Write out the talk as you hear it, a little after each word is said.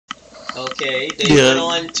Okay, they went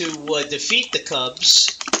on to defeat the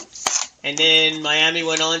Cubs, and then Miami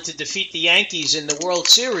went on to defeat the Yankees in the World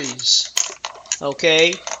Series.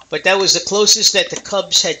 Okay, but that was the closest that the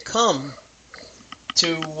Cubs had come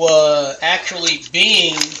to actually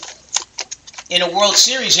being in a World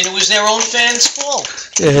Series, and it was their own fans'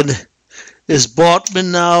 fault. And is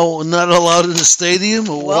Bartman now not allowed in the stadium,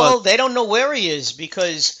 or well, what? They don't know where he is,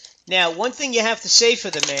 because now one thing you have to say for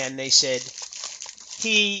the man, they said,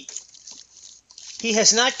 he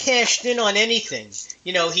has not cashed in on anything.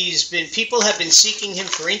 You know, people have been seeking him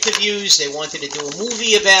for interviews. They wanted to do a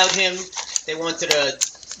movie about him. They wanted to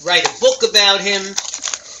write a book about him.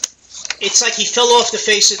 It's like he fell off the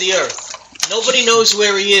face of the earth. Nobody knows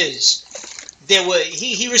where he is.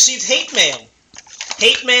 He received hate mail,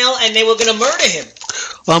 and they were going to murder him.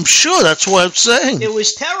 I'm sure, that's what I'm saying. It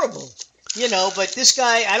was terrible, but this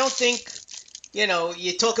guy, I don't think,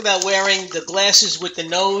 you talk about wearing the glasses with the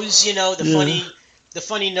nose, the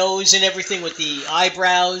funny nose and everything with the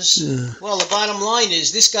eyebrows. Yeah. Well, the bottom line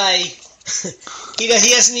is this guy, he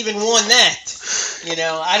hasn't even worn that.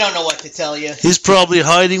 I don't know what to tell you. He's probably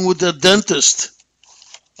hiding with the dentist.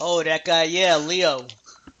 Oh, that guy, yeah, Leo,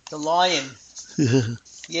 the lion.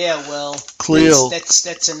 Yeah, well, Cleo.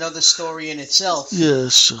 That's another story in itself.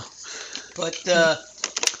 Yes. But,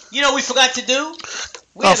 we forgot to do?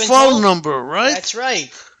 A phone number, right? That's right.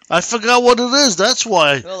 I forgot what it is, that's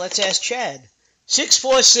why. Well, let's ask Chad.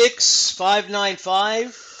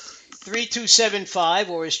 646-595-3275,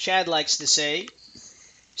 or as Chad likes to say,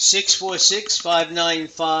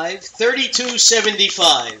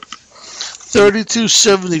 646-595-3275.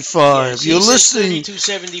 3275. Yes, You're listening.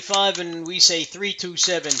 3275, and we say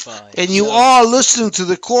 3275. And you are listening to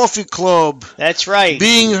the Coffee Club. That's right.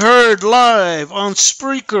 Being heard live on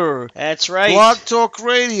Spreaker. That's right. Blog Talk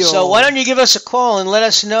Radio. So why don't you give us a call and let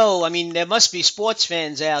us know? I mean, there must be sports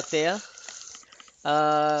fans out there.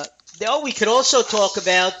 We could also talk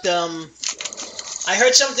about. I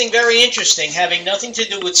heard something very interesting, having nothing to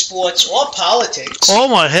do with sports or politics. Oh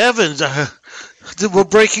my heavens! We're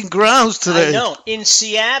breaking grounds today. I know. In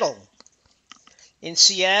Seattle,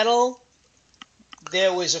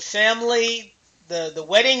 there was a family. The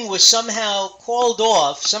wedding was somehow called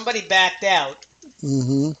off. Somebody backed out.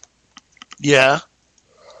 Mm-hmm. Yeah.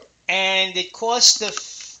 And it cost the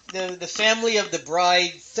family of the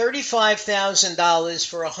bride $35,000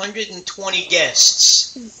 for 120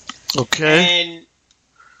 guests. Okay. And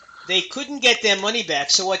they couldn't get their money back.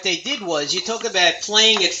 So what they did was, you talk about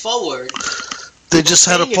playing it forward. They just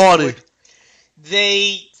had a party.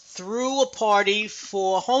 They threw a party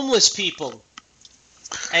for homeless people.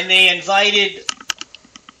 And they invited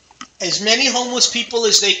as many homeless people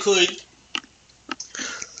as they could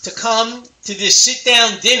to come to this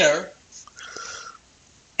sit-down dinner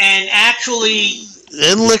and actually...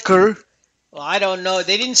 And liquor. Well, I don't know.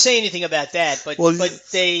 They didn't say anything about that, but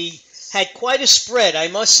they had quite a spread, I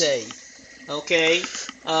must say. Okay?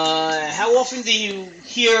 How often do you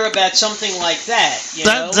hear about something like that?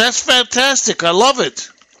 That's fantastic. I love it.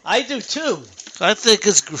 I do too. I think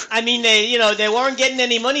it's. I mean, they weren't getting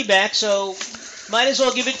any money back, so might as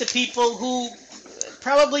well give it to people who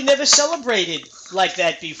probably never celebrated like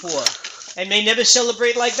that before, and may never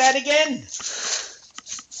celebrate like that again.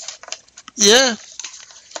 Yeah.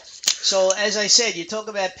 So, as I said, you talk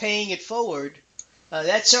about paying it forward.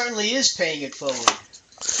 That certainly is paying it forward.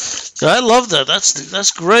 I love that.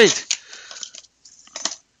 That's great.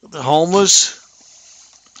 The homeless.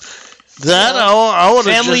 That I would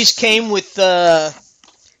have families came with.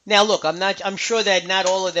 Now look, I'm sure that not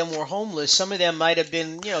all of them were homeless. Some of them might have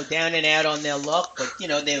been, down and out on their luck, but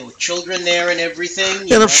there were children there and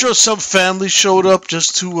everything. And I'm sure some families showed up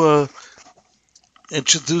just to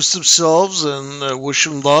introduce themselves and wish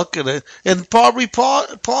them luck, and probably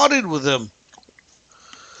partied with them.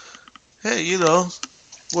 Hey,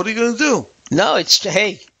 what are you going to do? No, it's,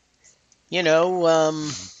 hey,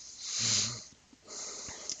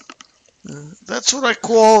 that's what I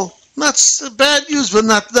call not bad news, but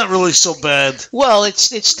not really so bad. Well,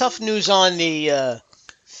 it's tough news on the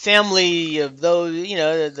family of those,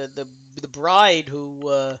 the bride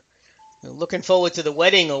who looking forward to the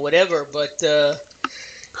wedding or whatever. But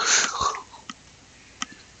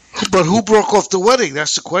who broke off the wedding?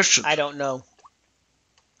 That's the question. I don't know.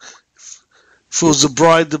 If it was the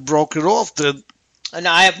bride that broke it off, then and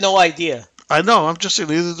I have no idea. I know. I'm just saying,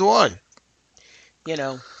 neither do I.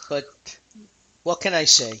 But what can I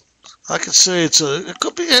say? I could say it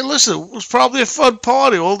could be. Hey, listen, it was probably a fun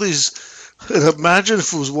party. All these. Imagine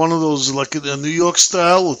if it was one of those like in a New York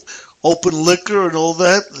style with open liquor and all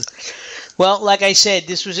that. Well, like I said,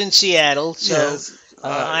 this was in Seattle, so yes.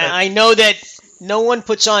 I know that no one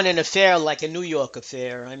puts on an affair like a New York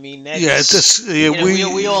affair. I mean, Yeah, that's this yeah,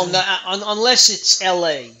 we all know, unless it's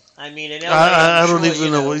L.A. I mean, in L.A., I I'm don't sure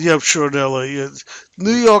even know what. Yeah, I'm sure in LA. Yeah.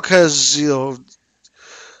 New York has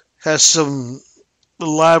has some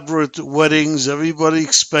elaborate weddings. Everybody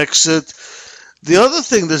expects it. The other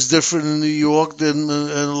thing that's different in New York than in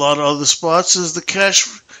a lot of other spots is the cash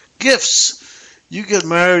gifts. You get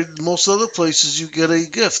married, most other places you get a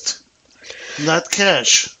gift, not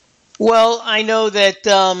cash. Well, I know that.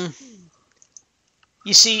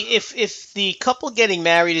 You see, if the couple getting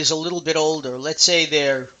married is a little bit older, let's say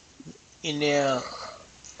they're in their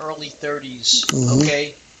early 30s, Hmm.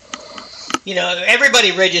 okay?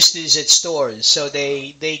 Everybody registers at stores, so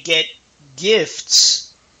they get gifts.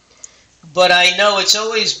 But I know it's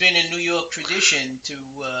always been a New York tradition to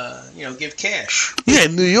give cash. Yeah,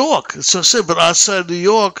 in New York. So I said, but outside New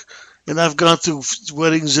York, and I've gone to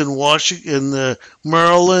weddings in Washington,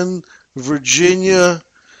 Maryland, Virginia,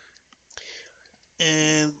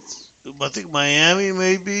 and I think Miami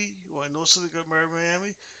maybe. Or I know somebody got married in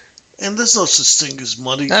Miami. And there's no such thing as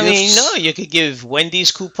money I mean, gifts. no, you could give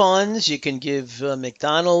Wendy's coupons, you can give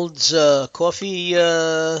McDonald's coffee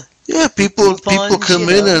Yeah, people coupons, come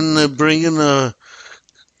in and bring in a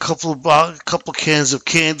couple cans of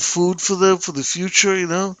canned food for them for the future.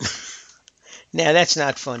 Now, that's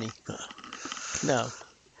not funny. No.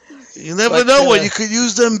 You never But, know when you could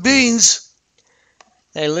use them beans.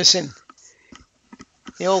 hey, listen,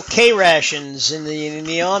 the old K rations in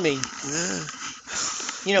the army.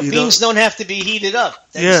 Yeah. Beans don't have to be heated up.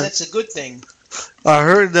 That's a good thing. I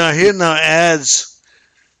hear now ads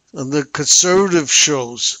on the conservative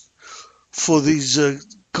shows for these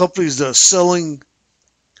companies that are selling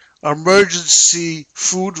emergency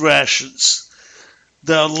food rations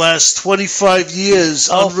that last 25 years.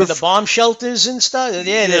 Oh, for the bomb shelters and stuff?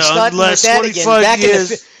 Yeah, they're starting with last that again. 25 Back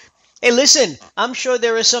years. Hey, listen, I'm sure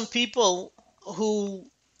there are some people who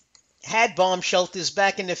had bomb shelters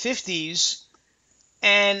back in the 50s,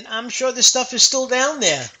 and I'm sure the stuff is still down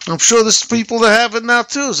there. I'm sure there's people that have it now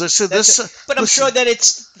too. As I said, But I'm sure that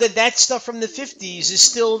that stuff from the 50s is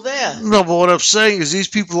still there. No, but what I'm saying is these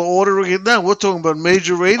people are ordering it now. We're talking about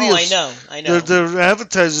major radios. Oh, I know. Their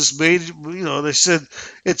advertisers made, they said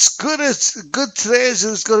it's good today as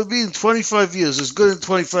it's going to be in 25 years. It's good in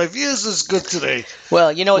 25 years. It's good today.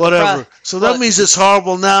 Well, you know what? Whatever. So that means it's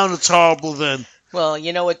horrible now and it's horrible then. Well,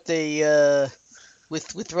 you know what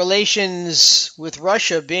with relations with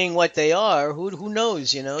Russia being what they are, who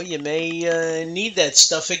knows? You may need that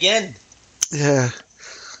stuff again. Yeah.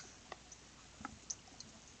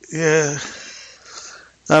 Yeah.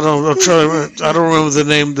 I don't remember the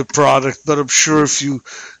name of the product, but I'm sure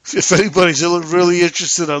if anybody's really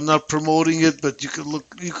interested, I'm not promoting it, but you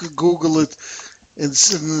can Google it, and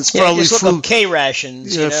it's probably just look food. Up K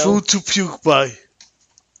rations. Yeah, food to puke by,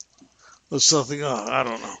 or something. Oh, I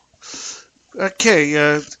don't know. Okay,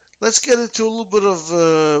 let's get into a little bit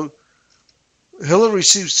of. Hillary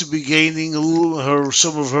seems to be gaining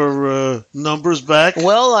some of her numbers back.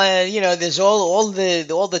 Well, there's all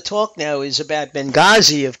the talk now is about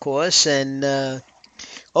Benghazi, of course, and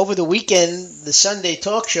over the weekend the Sunday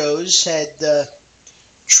talk shows had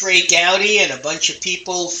Trey Gowdy and a bunch of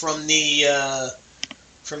people from the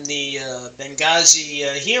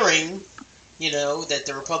Benghazi hearing, that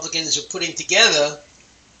the Republicans are putting together,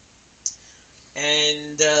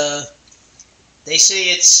 and they say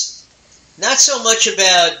it's not so much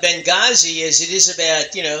about Benghazi as it is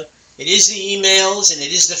about, it is the emails and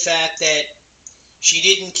it is the fact that she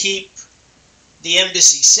didn't keep the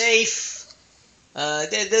embassy safe.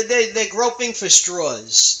 They're groping for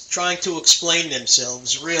straws, trying to explain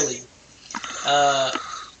themselves, really.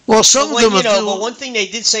 Well, some of them but one thing they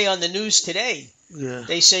did say on the news today,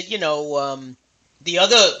 they said, the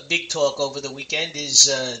other big talk over the weekend is,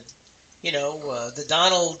 the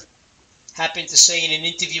Donald happened to say in an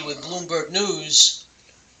interview with Bloomberg News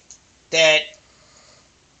that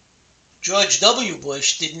George W.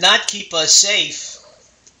 Bush did not keep us safe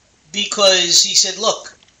because he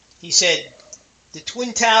said, the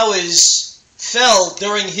Twin Towers fell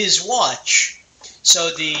during his watch.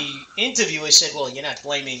 So the interviewer said, well, you're not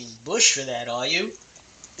blaming Bush for that, are you?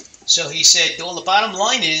 So he said, well, the bottom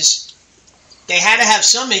line is they had to have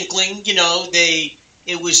some inkling,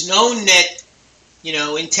 it was known that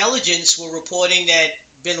intelligence were reporting that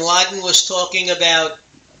bin Laden was talking about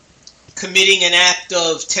committing an act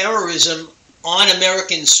of terrorism on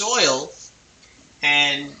American soil,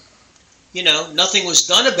 and, nothing was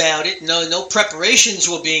done about it. No preparations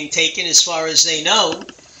were being taken as far as they know.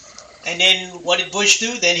 And then what did Bush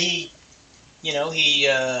do? Then he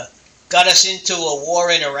got us into a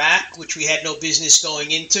war in Iraq, which we had no business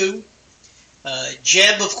going into.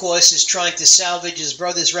 Jeb, of course, is trying to salvage his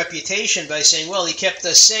brother's reputation by saying, well, he kept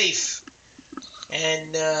us safe.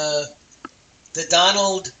 And the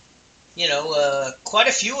Donald, quite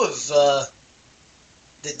a few of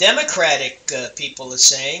the Democratic people are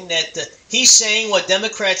saying that he's saying what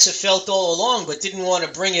Democrats have felt all along, but didn't want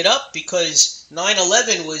to bring it up because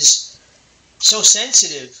 9/11 was so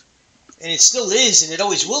sensitive, and it still is, and it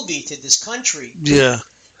always will be to this country. Yeah.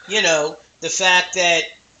 The fact that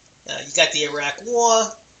you got the Iraq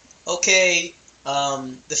War, okay,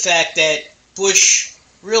 the fact that Bush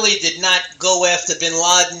really did not go after bin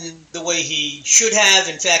Laden the way he should have.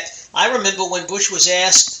 In fact, I remember when Bush was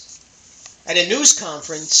asked at a news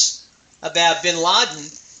conference about bin Laden,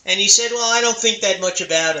 and he said, well, I don't think that much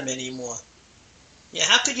about him anymore. Yeah,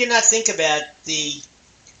 how could you not think about the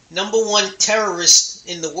number one terrorist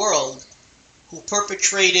in the world who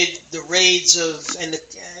perpetrated the raids and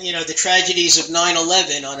the tragedies of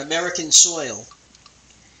 9/11 on American soil?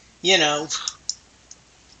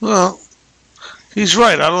 Well, he's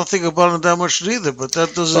right. I don't think about him that much either, but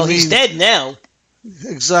that doesn't mean... he's dead now.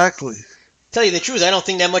 Exactly. Tell you the truth, I don't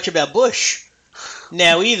think that much about Bush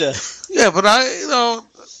now either. Yeah, but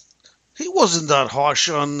he wasn't that harsh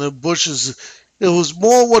on Bush's. It was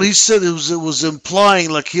more what he said. It was implying,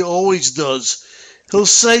 like he always does. He'll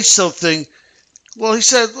say something. Well, he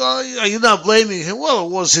said, well, you're not blaming him. Well,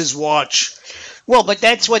 it was his watch. Well, but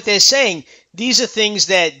that's what they're saying. These are things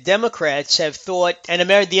that Democrats have thought, and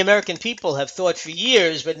the American people have thought for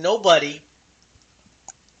years, but nobody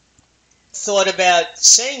thought about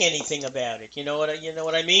saying anything about it. You know what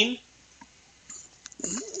I mean?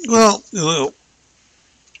 Well,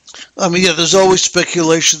 I mean, yeah, there's always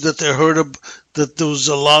speculation that they heard that there was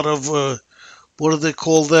a lot of what do they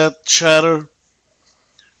call that, chatter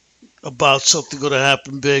about something going to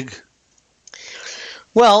happen big.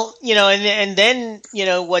 Well, and then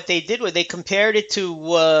what they did was they compared it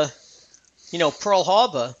to Pearl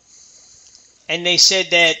Harbor, and they said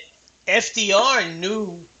that FDR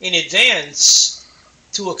knew in advance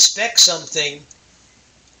to expect something.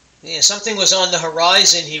 Something was on the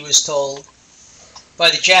horizon, he was told, by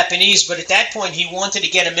the Japanese, but at that point he wanted to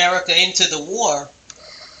get America into the war.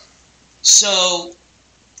 So,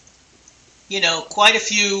 quite a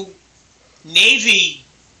few Navy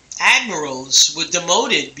admirals were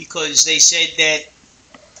demoted because they said that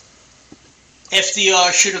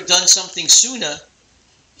FDR should have done something sooner.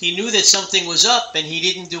 He knew that something was up and he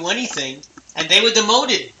didn't do anything, and they were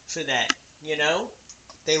demoted for that.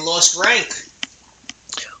 They lost rank.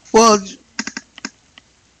 Well,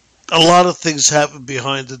 a lot of things happen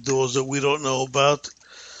behind the doors that we don't know about,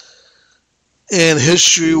 and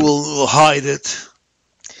history will hide it.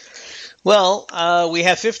 Well, we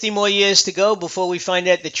have 50 more years to go before we find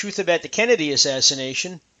out the truth about the Kennedy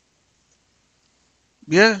assassination.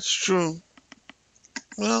 Yeah, it's true.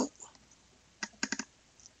 Well,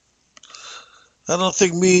 I don't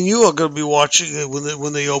think me and you are going to be watching it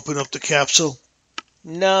when they open up the capsule.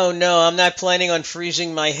 No, I'm not planning on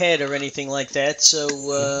freezing my head or anything like that, so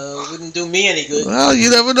it wouldn't do me any good. Well, you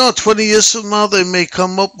never know. 20 years from now, they may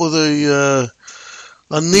come up with a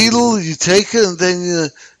needle. You take it, and then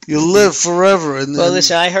you live forever. And well,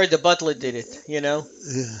 listen, I heard the butler did it. Yeah.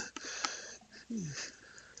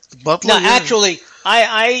 The butler. No, actually,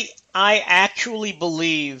 I actually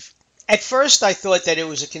believe. At first, I thought that it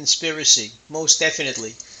was a conspiracy, most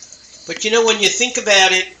definitely. But when you think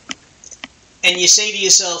about it, and you say to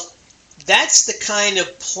yourself, that's the kind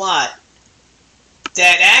of plot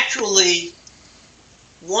that actually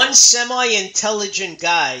one semi-intelligent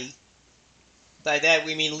guy, by that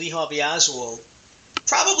we mean Lee Harvey Oswald,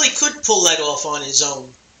 probably could pull that off on his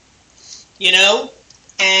own.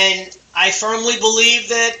 And I firmly believe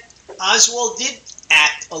that Oswald did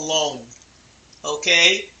act alone.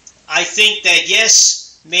 Okay? I think that,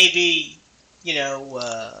 yes, maybe,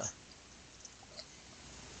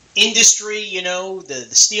 industry, the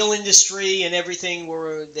steel industry and everything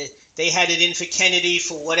they had it in for Kennedy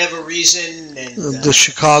for whatever reason, and the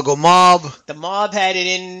Chicago mob. The mob had it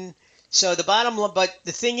in. So but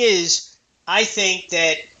the thing is, I think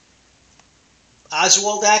that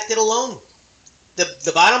Oswald acted alone.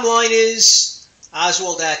 The bottom line is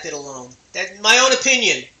Oswald acted alone. That's my own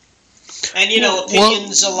opinion. And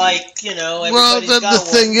opinions are like everybody's well, got the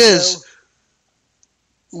thing one, is,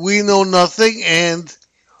 we know nothing, and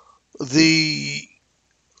the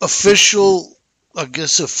official, well, the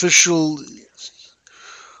official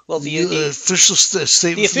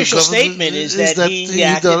statement. The official statement is that he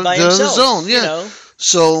acted by himself. On his own, yeah.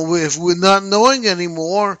 So if we're not knowing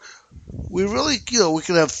anymore, we really, we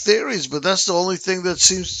can have theories, but that's the only thing that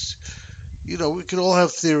seems, we can all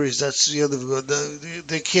have theories. That's the other.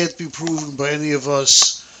 They can't be proven by any of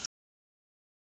us.